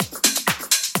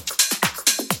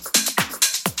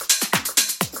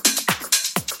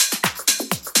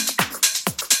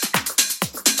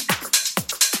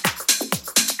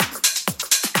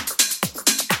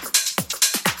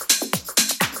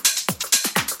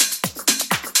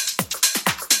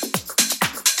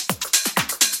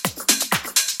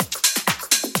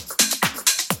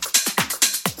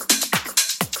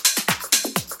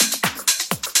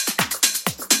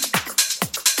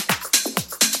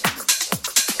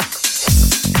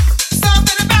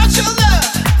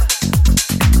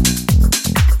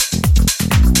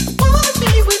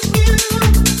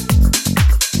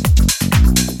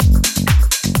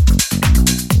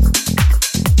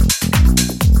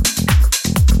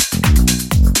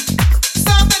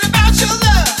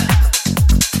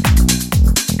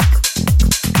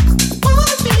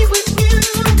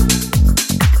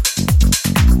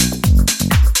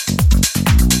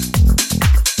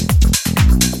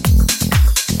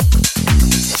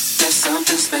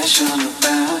special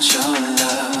about your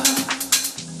love.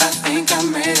 I think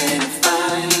I'm ready to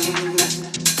find.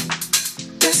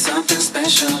 There's something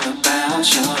special about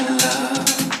your love.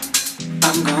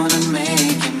 I'm gonna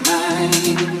make it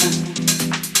mine.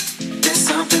 There's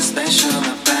something special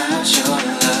about your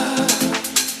love.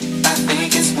 I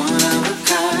think it's one of a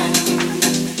kind.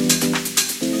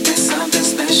 There's something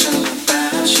special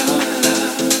about your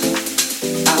love.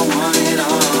 I want it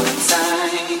all the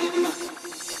time.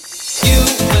 You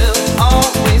will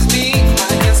always be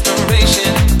my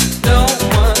inspiration. No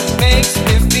one makes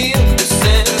me feel the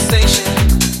sensation.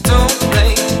 Don't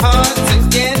play hard to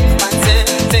get my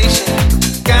temptation.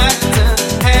 Got to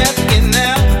have you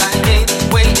now. I ain't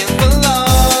waiting for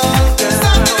long, girl.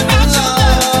 Something about your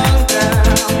love,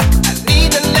 girl. I need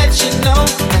to let you know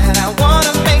that I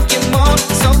wanna make you more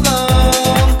so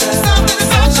long, girl. Something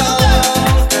about your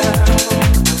love, girl.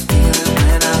 I feel it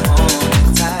when I hold you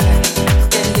tight.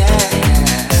 Yeah, yeah,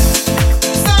 yeah.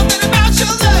 Something about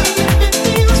your love. If it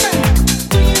feels right,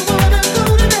 do you wanna go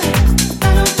tonight? I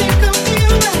don't think I'll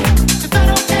feel right if I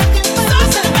don't have you by my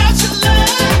side. Something about your love.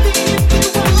 Baby, if you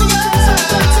want me, so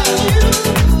up to you.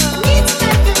 Need to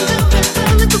have your love and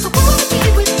darling, 'cause I wanna be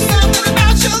with you. Something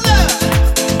about your love.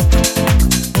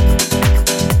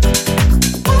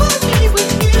 Wanna be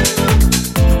with you.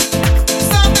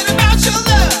 Something about your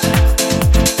love.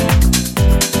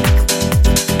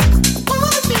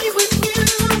 Wanna be with you.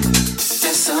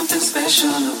 There's something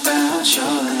special about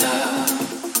your love.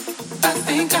 I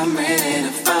think I'm ready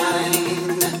to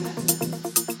find.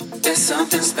 There's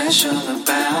something special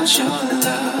about your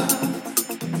love.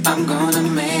 I'm gonna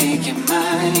make it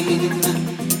mine.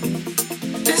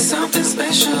 There's something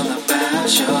special about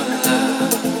your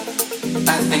love.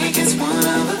 I think it's one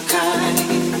of a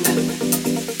kind.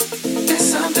 There's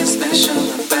something special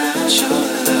about your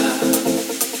love.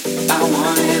 I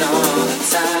want it all the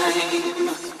time.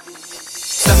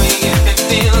 Tell me if it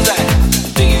feels right.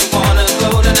 Do you wanna go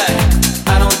tonight?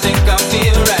 I don't think I'll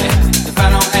feel right if I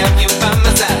don't have you by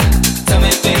my side. Tell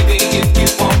me, baby, if you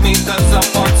want me, 'cause I'm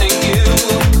wanting you.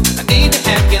 I need to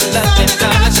have your love and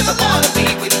darling, 'cause I wanna be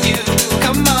with you.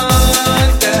 Come on,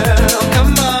 girl,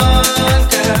 come on,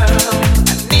 girl.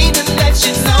 I need to let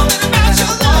you know that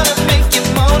I wanna make you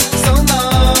more so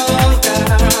long,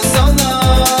 girl, so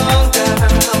long.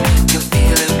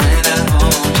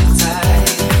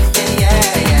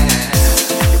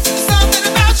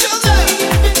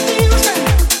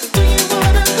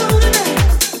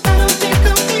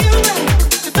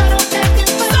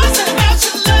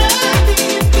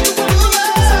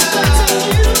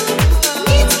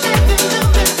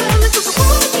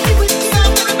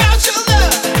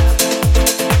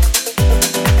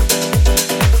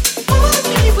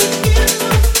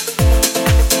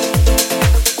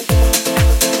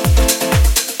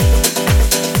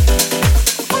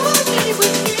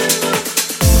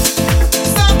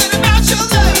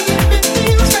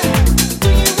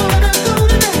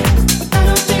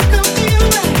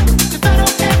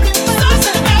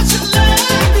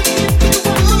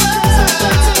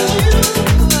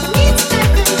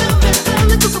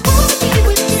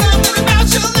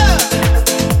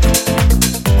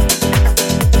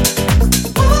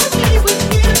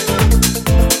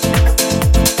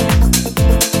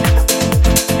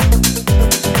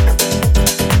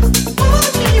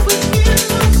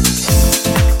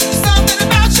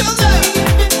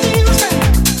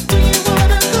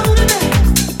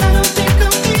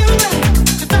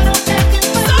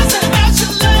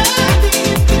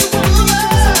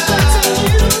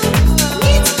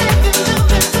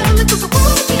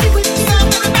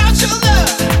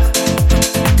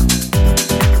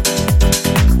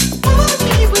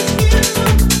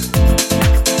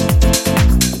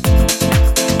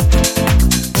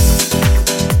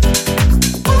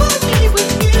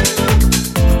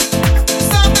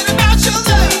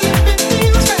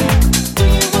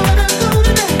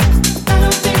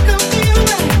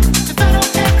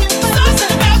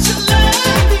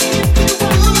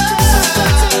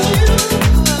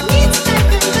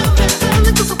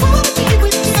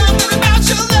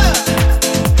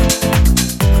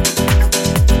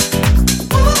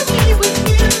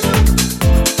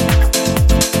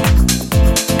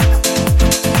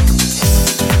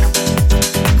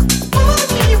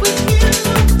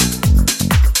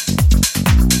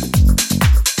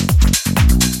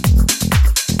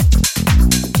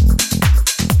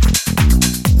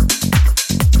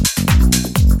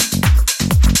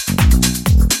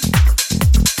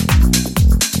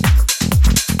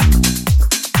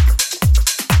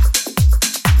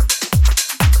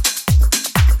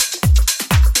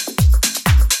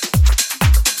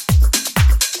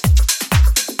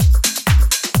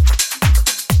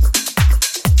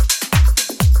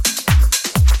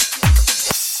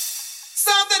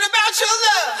 your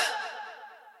love.